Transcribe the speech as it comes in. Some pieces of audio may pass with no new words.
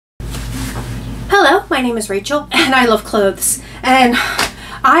Hello, my name is Rachel and I love clothes, and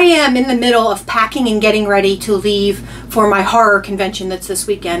I am in the middle of packing and getting ready to leave for my horror convention that's this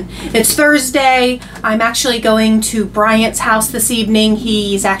weekend. It's Thursday. I'm actually going to Bryant's house this evening.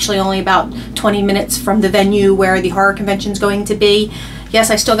 He's actually only about 20 minutes from the venue where the horror convention is going to be.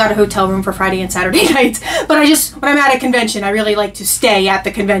 Yes, I still got a hotel room for Friday and Saturday nights, but when I'm at a convention, I really like to stay at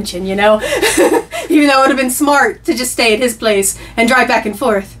the convention, you know? Even though it would have been smart to just stay at his place and drive back and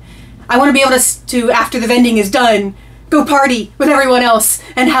forth. I want to be able to, after the vending is done, go party with everyone else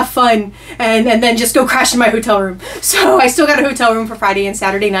and have fun and then just go crash in my hotel room. So I still got a hotel room for Friday and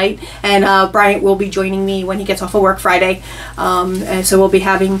Saturday night, and Bryant will be joining me when he gets off of work Friday. And so we'll be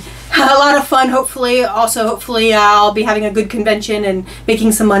having a lot of fun, hopefully. Also, hopefully I'll be having a good convention and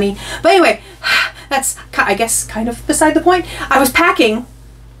making some money. But anyway, that's, I guess, kind of beside the point. I was packing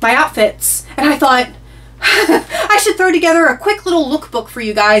my outfits and I thought, I should throw together a quick little lookbook for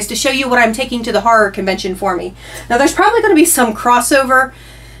you guys to show you what I'm taking to the horror convention for me. Now there's probably going to be some crossover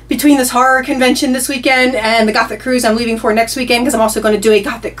between this horror convention this weekend and the Gothic cruise I'm leaving for next weekend, because I'm also going to do a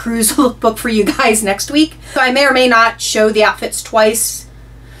Gothic cruise lookbook for you guys next week. So I may or may not show the outfits twice,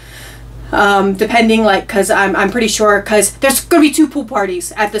 depending, like, because I'm pretty sure, because there's going to be 2 pool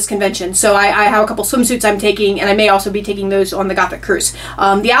parties at this convention. So I have a couple swimsuits I'm taking, and I may also be taking those on the Gothic cruise.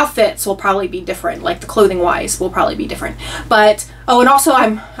 The outfits will probably be different, like the clothing wise will probably be different. But, oh, and also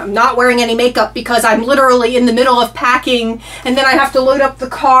I'm not wearing any makeup because I'm literally in the middle of packing, and then I have to load up the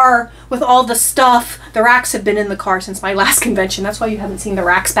car with all the stuff. The racks have been in the car since my last convention. That's why you haven't seen the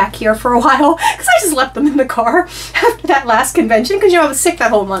racks back here for a while, because I just left them in the car after that last convention, because, you know, I was sick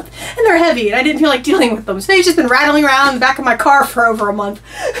that whole month and they're heavy and I didn't feel like dealing with them. So they've just been rattling around in the back of my car for over a month.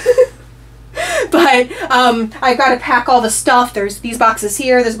 But I've got to pack all the stuff. There's these boxes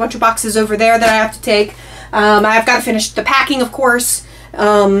here. There's a bunch of boxes over there that I have to take. I've got to finish the packing, of course.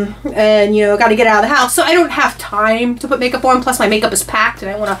 And, you know, got to get out of the house, so I don't have time to put makeup on, plus my makeup is packed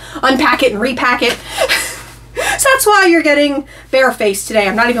and I want to unpack it and repack it. So that's why you're getting barefaced today.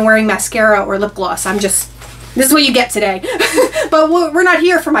 I'm not even wearing mascara or lip gloss. this is what you get today. But we're not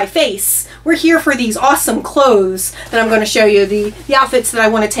here for my face. We're here for these awesome clothes that I'm going to show you, the outfits that I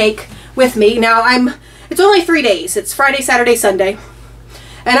want to take with me. Now it's only 3 days. It's Friday, Saturday, Sunday.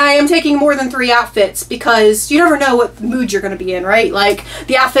 And I am taking more than 3 outfits because you never know what mood you're going to be in, right? Like,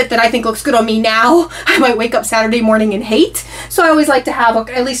 the outfit that I think looks good on me now, I might wake up Saturday morning and hate. So I always like to have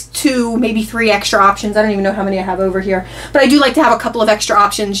at least 2, maybe 3 extra options. I don't even know how many I have over here. But I do like to have a couple of extra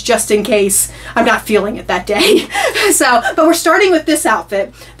options just in case I'm not feeling it that day. But we're starting with this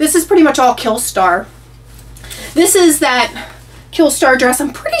outfit. This is pretty much all Killstar. This is that Killstar dress.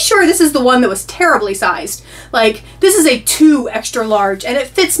 I'm pretty sure this is the one that was terribly sized. Like, this is a 2 extra large and it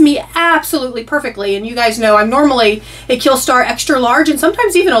fits me absolutely perfectly. And you guys know I'm normally a Killstar extra large and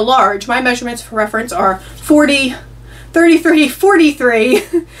sometimes even a large. My measurements for reference are 40, 33, 43.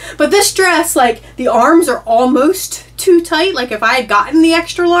 But this dress, like, the arms are almost too tight. Like, if I had gotten the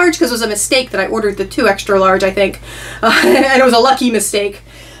extra large, because it was a mistake that I ordered the 2 extra large, I think, and it was a lucky mistake.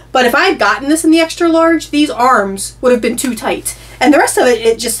 But if I had gotten this in the extra large, these arms would have been too tight. And the rest of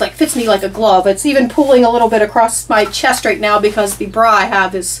it just like fits me like a glove. It's even pulling a little bit across my chest right now because the bra I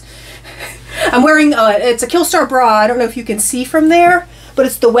have is... I'm wearing, it's a Killstar bra. I don't know if you can see from there, but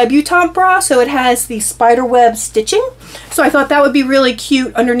it's the Webutante bra, so it has the spider web stitching. So I thought that would be really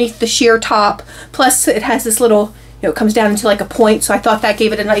cute underneath the sheer top. Plus it has this little, you know, it comes down into like a point, so I thought that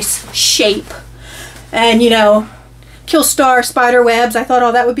gave it a nice shape. And, you know, Killstar spider webs, I thought,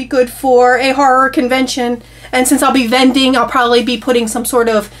 oh, that would be good for a horror convention. And since I'll be vending, I'll probably be putting some sort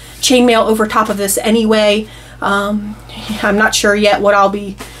of chainmail over top of this anyway. I'm not sure yet what I'll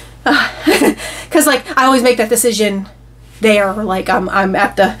be, because like I always make that decision there. Like I'm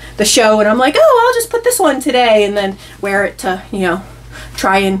at the show and I'm like, oh, I'll just put this one today and then wear it to, you know,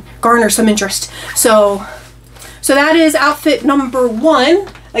 try and garner some interest. So that is outfit number 1.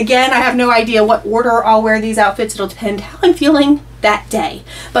 Again, I have no idea what order I'll wear these outfits. It'll depend how I'm feeling that day.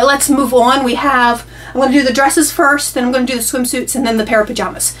 But let's move on. I'm going to do the dresses first, then I'm going to do the swimsuits, and then the pair of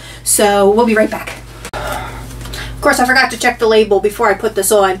pajamas. So we'll be right back. Of course, I forgot to check the label before I put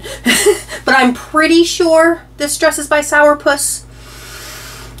this on. But I'm pretty sure this dress is by Sourpuss.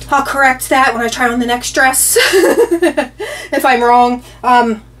 I'll correct that when I try on the next dress, if I'm wrong.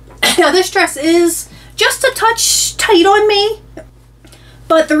 Now, this dress is just a touch tight on me.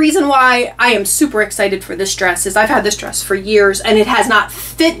 But the reason why I am super excited for this dress is I've had this dress for years and it has not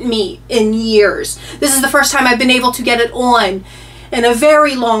fit me in years. This is the first time I've been able to get it on in a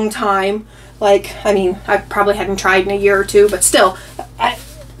very long time. Like, I mean, I probably hadn't tried in a year or 2, but still, I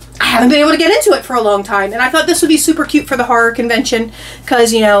haven't been able to get into it for a long time. And I thought this would be super cute for the horror convention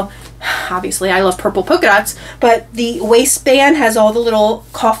because, you know, obviously I love purple polka dots, but the waistband has all the little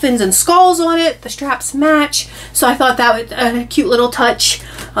coffins and skulls on it. The straps match, so I thought that was a cute little touch.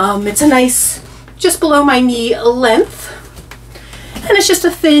 It's a nice, just below my knee length. And it's just a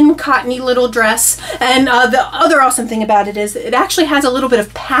thin, cottony little dress. And the other awesome thing about it is it actually has a little bit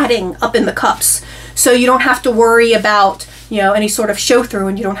of padding up in the cups. So you don't have to worry about, you know, any sort of show through,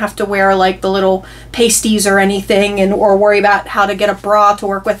 and you don't have to wear like the little pasties or anything, and or worry about how to get a bra to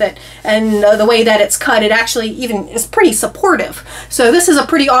work with it. And the way that it's cut, it actually even is pretty supportive. So this is a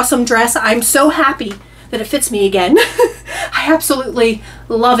pretty awesome dress. I'm so happy that it fits me again. I absolutely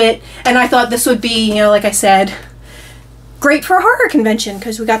love it. And I thought this would be, you know, like I said, great for a horror convention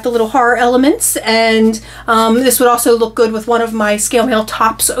because we got the little horror elements, and this would also look good with one of my scale mail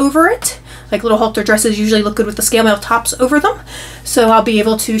tops over it. Like little halter dresses usually look good with the scale mail tops over them. So I'll be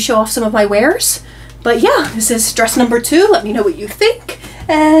able to show off some of my wares. But yeah, this is dress number 2. Let me know what you think,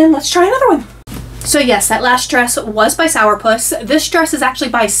 and let's try another one. So yes, that last dress was by Sourpuss. This dress is actually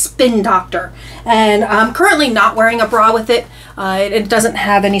by Spin Doctor, and I'm currently not wearing a bra with it. It doesn't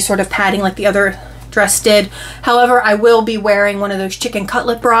have any sort of padding like the other dress did. However, I will be wearing one of those chicken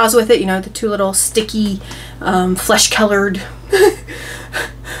cutlet bras with it, you know, the 2 little sticky flesh-colored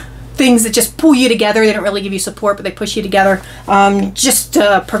things that just pull you together. They don't really give you support, but they push you together, just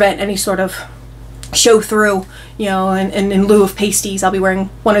to prevent any sort of show through, you know. And in lieu of pasties, I'll be wearing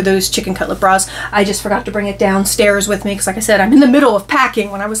one of those chicken cutlet bras. I just forgot to bring it downstairs with me because, like I said, I'm in the middle of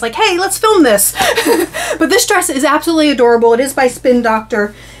packing when I was like, hey, let's film this. But this dress is absolutely adorable. It is by Spin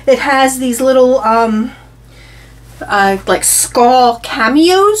Doctor. It has these little like skull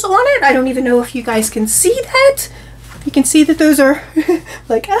cameos on it. I don't even know if you guys can see that. You can see that those are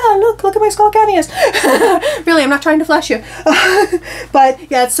like, ah, look at my skull cameos. Really, I'm not trying to flash you.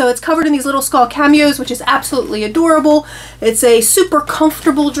 But yeah, so it's covered in these little skull cameos, which is absolutely adorable. It's a super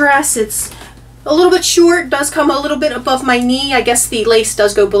comfortable dress. It's a little bit short, does come a little bit above my knee. I guess the lace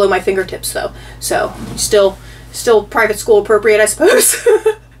does go below my fingertips though. So still private school appropriate, I suppose.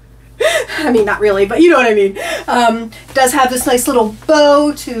 I mean, not really, but you know what I mean. It does have this nice little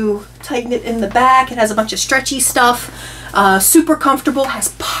bow to tighten it in the back. It has a bunch of stretchy stuff. Super comfortable,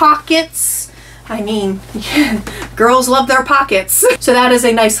 has pockets. I mean, yeah, girls love their pockets. So that is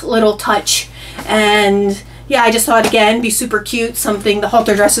a nice little touch. And yeah, I just thought, again, be super cute. Something, the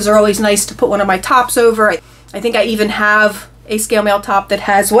halter dresses are always nice to put one of my tops over. I think I even have a scale mail top that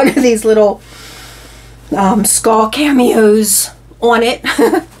has one of these little skull cameos on it.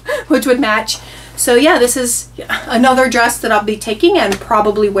 Which would match. So yeah, this is another dress that I'll be taking and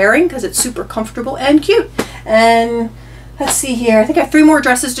probably wearing because it's super comfortable and cute. And let's see here, I think I have 3 more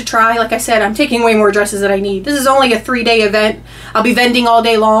dresses to try. Like I said, I'm taking way more dresses than I need. This is only a 3-day event. I'll be vending all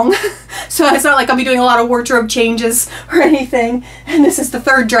day long. So it's not like I'll be doing a lot of wardrobe changes or anything. And this is the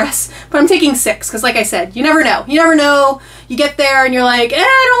 3rd dress, but I'm taking 6 because, like I said, you never know. You never know. You get there and you're like,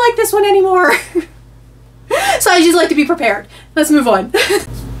 I don't like this one anymore. So I just like to be prepared. Let's move on.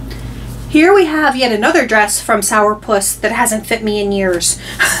 Here we have yet another dress from Sourpuss that hasn't fit me in years.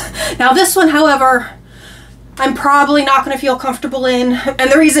 Now this one, however, I'm probably not going to feel comfortable in. And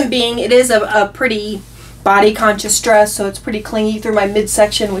the reason being, it is a pretty body conscious dress, so it's pretty clingy through my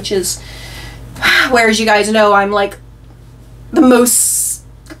midsection, which is where, as you guys know, I'm like the most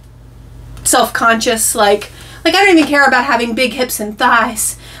self-conscious. Like I don't even care about having big hips and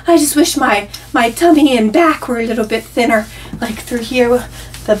thighs. I just wish my tummy and back were a little bit thinner, like through here.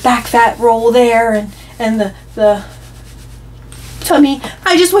 The back fat roll there and the tummy.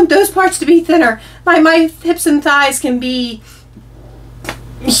 I just want those parts to be thinner. My hips and thighs can be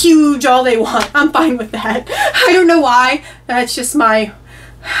huge all they want. I'm fine with that. I don't know why. That's just my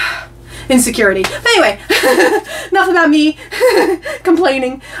insecurity. But anyway, enough about me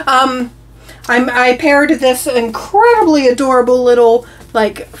complaining. I paired this incredibly adorable little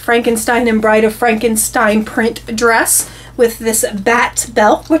like Frankenstein and Bride of Frankenstein print dress with this bat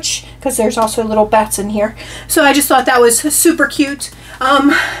belt, which, because there's also little bats in here. So I just thought that was super cute.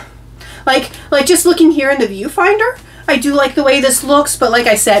 Like just looking here in the viewfinder, I do like the way this looks, but like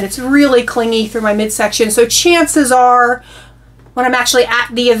I said, it's really clingy through my midsection. So chances are, when I'm actually at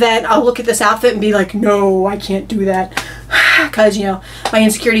the event, I'll look at this outfit and be like, no, I can't do that. Because, you know, my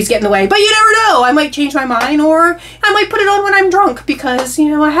insecurities get in the way. But you never know. I might change my mind, or I might put it on when I'm drunk because, you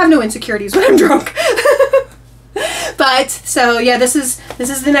know, I have no insecurities when I'm drunk. But, so yeah, this is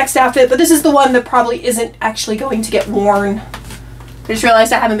the next outfit, but this is the one that probably isn't actually going to get worn. I just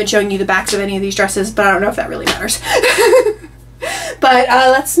realized I haven't been showing you the backs of any of these dresses, but I don't know if that really matters. But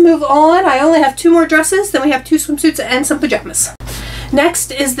let's move on. I only have 2 more dresses, then we have 2 swimsuits and some pajamas.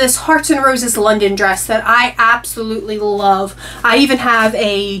 Next is this Hearts and Roses London dress that I absolutely love. I even have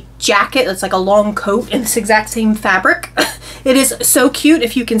a jacket that's like a long coat in this exact same fabric. It is so cute.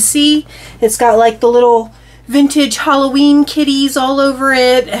 If you can see, it's got like the little vintage Halloween kitties all over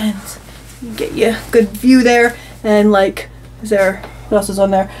it, and get you a good view there. And like, what else is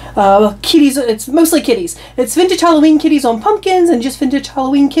on there? Kitties, it's mostly kitties. It's vintage Halloween kitties on pumpkins and just vintage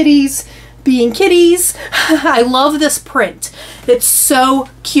Halloween kitties being kitties. I love this print. It's so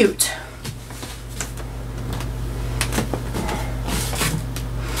cute.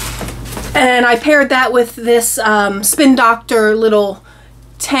 And I paired that with this Spin Doctor little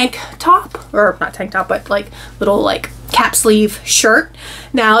tank top, or not tank top, but like little like cap sleeve shirt.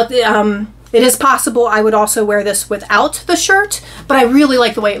 Now, it is possible I would also wear this without the shirt, but I really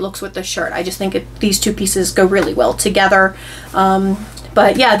like the way it looks with the shirt. I just think these two pieces go really well together.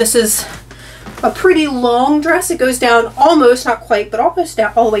 But yeah, this is a pretty long dress. It goes down almost, not quite, but almost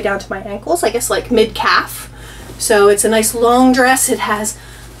down, all the way down to my ankles, I guess like mid-calf. So it's a nice long dress. It has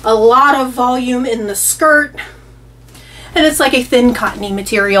a lot of volume in the skirt, and it's like a thin cottony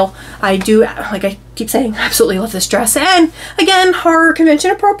material. I do, like I keep saying, absolutely love this dress. And again, horror convention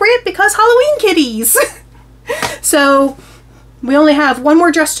appropriate because Halloween kitties. So we only have one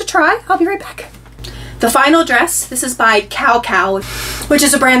more dress to try. I'll be right back. The final dress, this is by Cow, which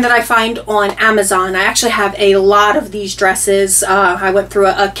is a brand that I find on Amazon. I actually have a lot of these dresses. I went through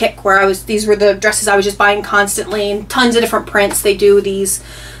a kick where these were the dresses I was just buying constantly, and tons of different prints. They do these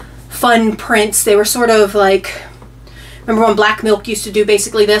fun prints. They were sort of like, remember when Black Milk used to do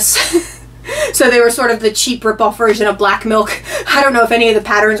basically this? So they were sort of the cheap rip-off version of Black Milk. I don't know if any of the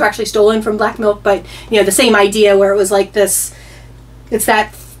patterns were actually stolen from Black Milk, but you know, the same idea where it was like this, it's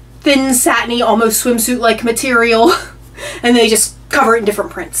that thin satiny, almost swimsuit-like material, and they just cover it in different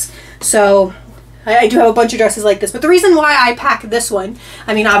prints. So I do have a bunch of dresses like this, but the reason why I pack this one,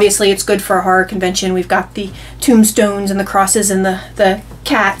 I mean, obviously it's good for a horror convention. We've got the tombstones and the crosses and the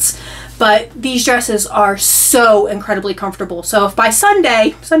cats, but these dresses are so incredibly comfortable. So if by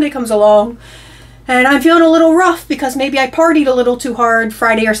Sunday comes along and I'm feeling a little rough because maybe I partied a little too hard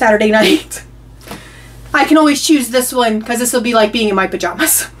Friday or Saturday night, I can always choose this one because this will be like being in my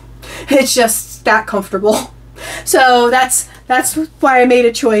pajamas. It's just that comfortable. So that's why I made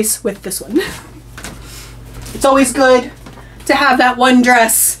a choice with this one. It's always good to have that one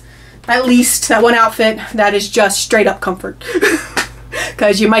dress, at least that one outfit that is just straight up comfort.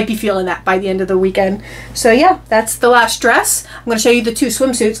 Because you might be feeling that by the end of the weekend. So yeah, that's the last dress. I'm going to show you the two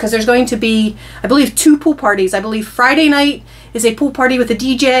swimsuits because there's going to be, I believe, 2 pool parties. I believe Friday night is a pool party with a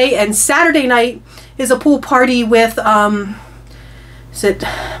DJ, and Saturday night is a pool party with is it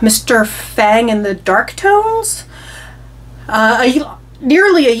Mr. Fang and the Dark Tones?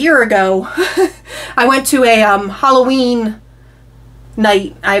 Nearly a year ago, I went to a Halloween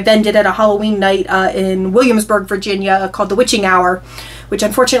night. I vended at a Halloween night in Williamsburg, Virginia, called the Witching Hour, which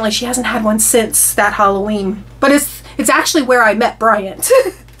unfortunately she hasn't had one since that Halloween. But it's actually where I met Bryant.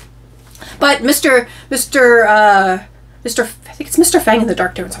 But Mr. I think it's Mr. Fang and the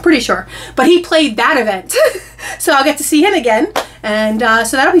Dark Tones, I'm pretty sure. But he played that event. So I'll get to see him again. And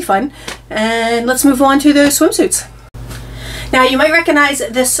so that'll be fun. And let's move on to those swimsuits. Now you might recognize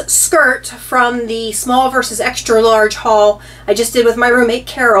this skirt from the small versus extra large haul I just did with my roommate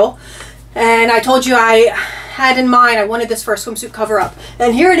Carol. And I told you I had in mind I wanted this for a swimsuit cover up.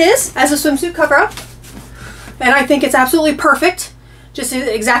 And here it is as a swimsuit cover up. And I think it's absolutely perfect. Just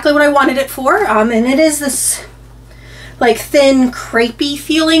exactly what I wanted it for. And it is this like thin crepey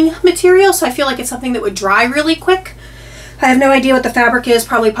feeling material, so I feel like it's something that would dry really quick. I have no idea what the fabric is,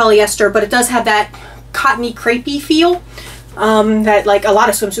 probably polyester, but it does have that cottony crepey feel that like a lot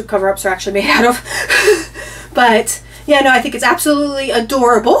of swimsuit cover-ups are actually made out of. But yeah, no, I think it's absolutely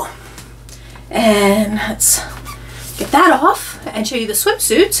adorable. And let's get that off and show you the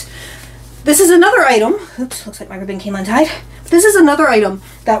swimsuit. This is another item, oops, looks like my ribbon came untied. This is another item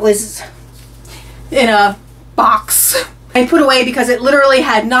that was in a box I put away because it literally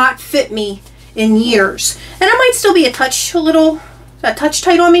had not fit me in years. And it might still be a touch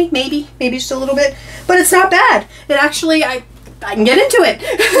tight on me, maybe just a little bit, but it's not bad. It actually, I can get into it.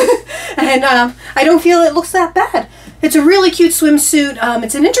 And I don't feel it looks that bad. It's a really cute swimsuit.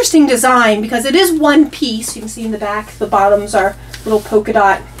 It's an interesting design because it is one piece. You can see in the back, the bottoms are little polka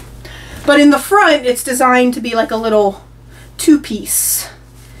dot. But in the front, it's designed to be like a little 2-piece.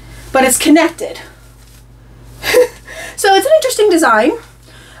 But it's connected. So it's an interesting design.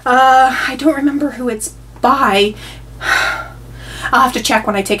 I don't remember who it's by. I'll have to check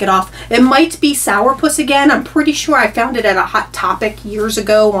when I take it off. It might be Sourpuss again. I'm pretty sure I found it at a Hot Topic years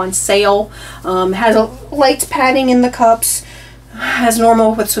ago on sale. It has a light padding in the cups. as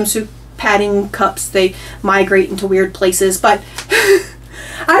normal with swimsuit padding cups, they migrate into weird places, but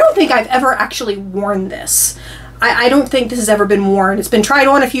I don't think I've ever actually worn this. I don't think this has ever been worn. It's been tried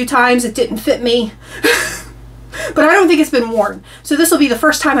on a few times. It didn't fit me, but I don't think it's been worn. So this will be the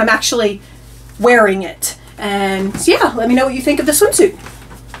first time I'm actually wearing it. And yeah, let me know what you think of the swimsuit.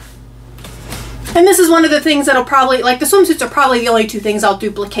 And this is one of the things that'll probably, like the swimsuits are probably the only two things I'll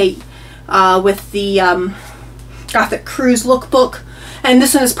duplicate with the Gothic Cruise lookbook. And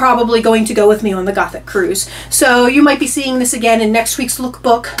this one is probably going to go with me on the Gothic Cruise. So you might be seeing this again in next week's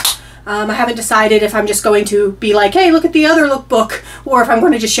lookbook. I haven't decided if I'm just going to be like, hey, look at the other lookbook, or if I'm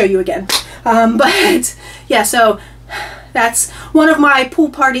going to just show you again. But yeah, so that's one of my pool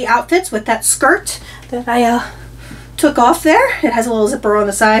party outfits with that skirt that I took off there. It has a little zipper on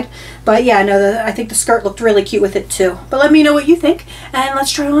the side. But yeah, no, I think the skirt looked really cute with it too. But let me know what you think, and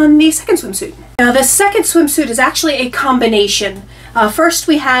let's try on the second swimsuit. Now the second swimsuit is actually a combination. First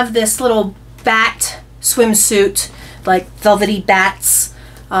we have this little bat swimsuit, like velvety bats.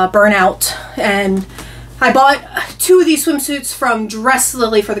 Burnout, and I bought two of these swimsuits from Dress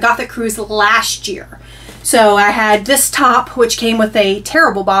Lily for the Gothic Cruise last year. So I had this top, which came with a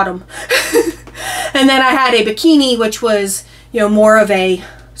terrible bottom, and then I had a bikini, which was, you know, more of a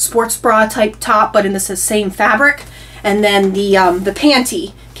sports bra type top, but in this same fabric, and then the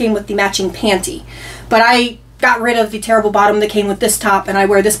panty came with the matching panty. But I got rid of the terrible bottom that came with this top, and I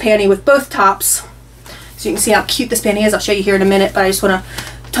wear this panty with both tops. So you can see how cute this panty is. I'll show you here in a minute, but I just want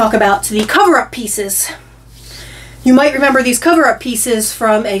to talk about the cover-up pieces. You might remember these cover-up pieces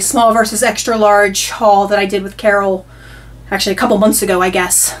from a small versus extra large haul that I did with Carol actually a couple months ago, I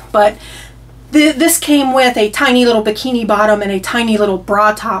guess. But this came with a tiny little bikini bottom and a tiny little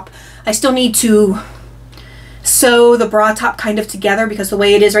bra top. I still need to sew the bra top kind of together because the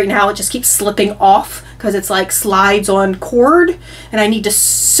way it is right now, it just keeps slipping off because it's like slides on cord, and I need to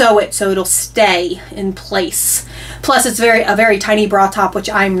sew it so it'll stay in place. Plus it's a very tiny bra top, which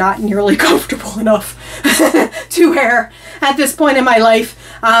I'm not nearly comfortable enough to wear at this point in my life.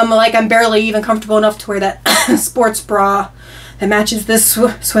 Like I'm barely even comfortable enough to wear that sports bra that matches this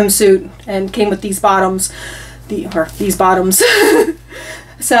swimsuit and came with these bottoms, these bottoms.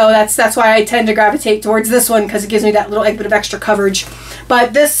 So that's why I tend to gravitate towards this one, because it gives me that little bit of extra coverage.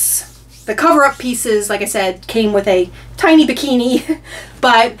 But the cover-up pieces, like I said, came with a tiny bikini,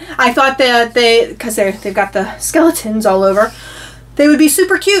 but I thought that because they've got the skeletons all over, they would be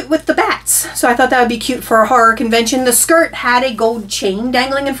super cute with the bats. So I thought that would be cute for a horror convention. The skirt had a gold chain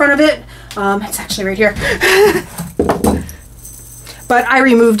dangling in front of it. It's actually right here. But I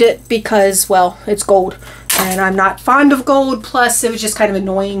removed it because, well, it's gold. And I'm not fond of gold, plus it was just kind of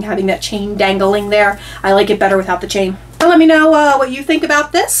annoying having that chain dangling there. I like it better without the chain. So let me know what you think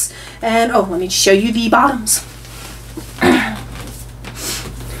about this. And oh, let me show you the bottoms.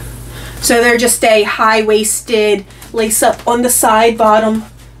 So they're just a high-waisted lace-up on the side bottom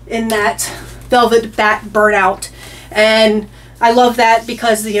in that velvet bat burnout. And I love that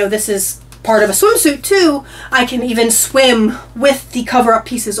because, you know, this is part of a swimsuit too. I can even swim with the cover-up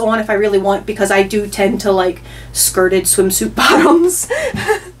pieces on if I really want, because I do tend to like skirted swimsuit bottoms.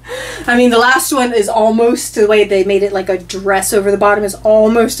 I mean, the last one is almost, the way they made it like a dress over the bottom is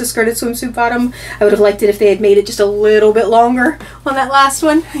almost a skirted swimsuit bottom. I would have liked it if they had made it just a little bit longer on that last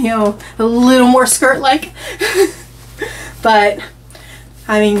one, you know, a little more skirt-like. But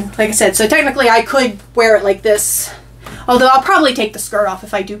I mean, like I said, so technically I could wear it like this. Although I'll probably take the skirt off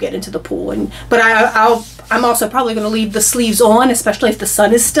if I do get into the pool, but I'm also probably going to leave the sleeves on, especially if the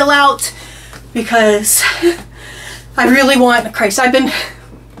sun is still out, because I really want, Christ, I've been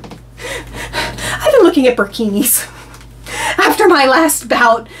looking at bikinis after my last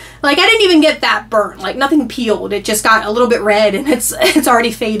bout. Like, I didn't even get that burnt, like nothing peeled. It just got a little bit red, and it's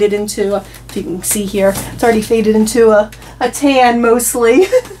already faded into, if you can see here, it's already faded into a tan mostly.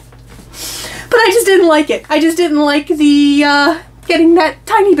 But I just didn't like it. I just didn't like the getting that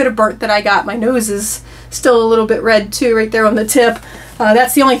tiny bit of burnt that I got. My nose is still a little bit red too, right there on the tip.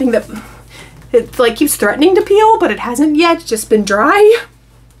 That's the only thing that it like keeps threatening to peel, but it hasn't yet. It's just been dry.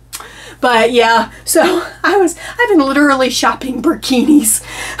 But yeah, so I've been literally shopping bikinis,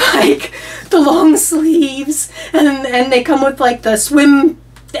 like the long sleeves, and they come with like the swim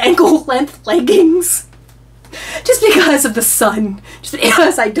ankle length leggings. Just because of the sun. Just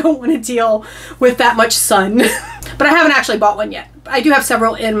because I don't want to deal with that much sun. But I haven't actually bought one yet. I do have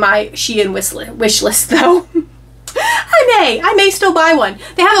several in my Shein wish list though. I may still buy one.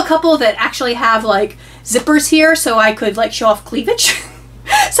 They have a couple that actually have like zippers here, so I could like show off cleavage.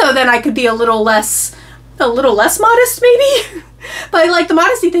 So then I could be a little less modest maybe. But like the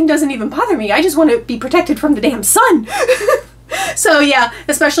modesty thing doesn't even bother me. I just want to be protected from the damn sun. So yeah,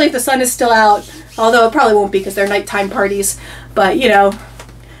 especially if the sun is still out, although it probably won't be because they're nighttime parties, but you know,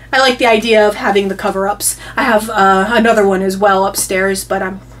 I like the idea of having the cover-ups. I have another one as well upstairs, but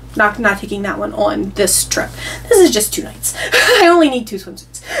I'm not taking that one on this trip. This is just 2 nights. I only need 2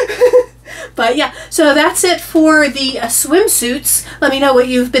 swimsuits. But yeah, so that's it for the swimsuits. Let me know what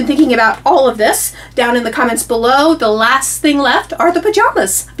you've been thinking about all of this down in the comments below. The last thing left are the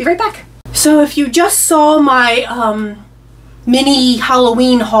pajamas. Be right back. So if you just saw my mini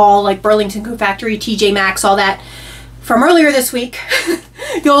Halloween haul, like Burlington Coat Factory, TJ Maxx, all that, from earlier this week,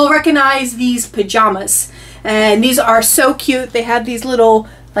 you'll recognize these pajamas. And these are so cute. They have these little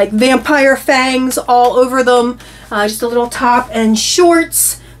like vampire fangs all over them. Just a little top and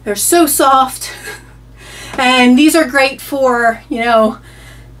shorts. They're so soft. And these are great for, you know,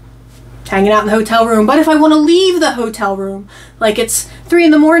 hanging out in the hotel room. But if I want to leave the hotel room, like it's 3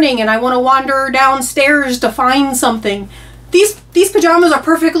 in the morning and I want to wander downstairs to find something, these pajamas are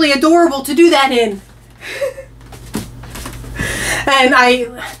perfectly adorable to do that in. And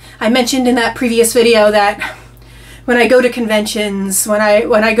I mentioned in that previous video that when I go to conventions, when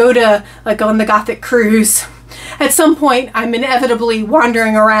I go to like on the Gothic cruise, at some point I'm inevitably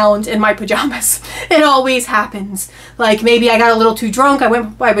wandering around in my pajamas. It always happens. Like maybe I got a little too drunk, I went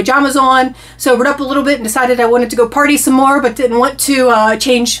with my pajamas on, sobered up a little bit and decided I wanted to go party some more but didn't want to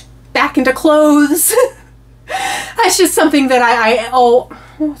change back into clothes. That's just something that oh,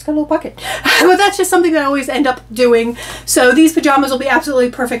 it's got a little bucket. But that's just something that I always end up doing. So these pajamas will be absolutely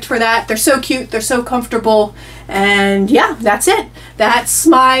perfect for that. They're so cute, they're so comfortable, and yeah, that's it. That's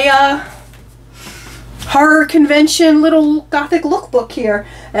my horror convention little Gothic lookbook here.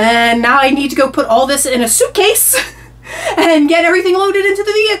 And now I need to go put all this in a suitcase and get everything loaded into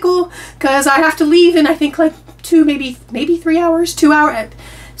the vehicle because I have to leave in I think like 2, maybe 3 hours, 2 hours,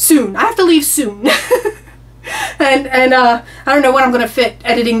 soon. I have to leave soon. And I don't know when I'm going to fit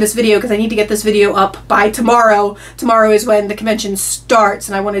editing this video because I need to get this video up by tomorrow. Tomorrow is when the convention starts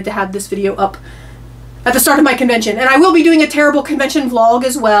and I wanted to have this video up at the start of my convention. And I will be doing a terrible convention vlog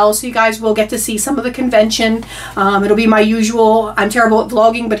as well, so you guys will get to see some of the convention. It'll be my usual, I'm terrible at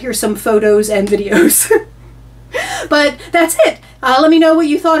vlogging, but here's some photos and videos. But that's it. Let me know what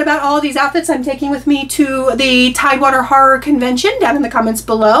you thought about all these outfits I'm taking with me to the Tidewater Horror Convention down in the comments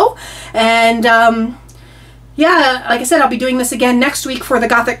below. And yeah, like I said, I'll be doing this again next week for the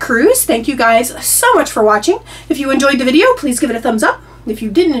Gothic Cruise. Thank you guys so much for watching. If you enjoyed the video, please give it a thumbs up. If you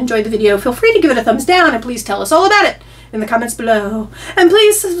didn't enjoy the video, feel free to give it a thumbs down and please tell us all about it in the comments below. And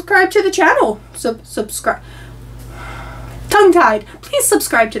please subscribe to the channel. Subscribe. Tongue-tied. Please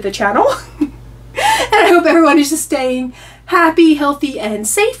subscribe to the channel. And I hope everyone is just staying happy, healthy, and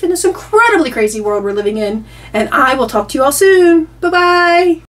safe in this incredibly crazy world we're living in. And I will talk to you all soon.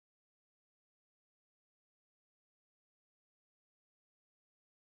 Bye-bye.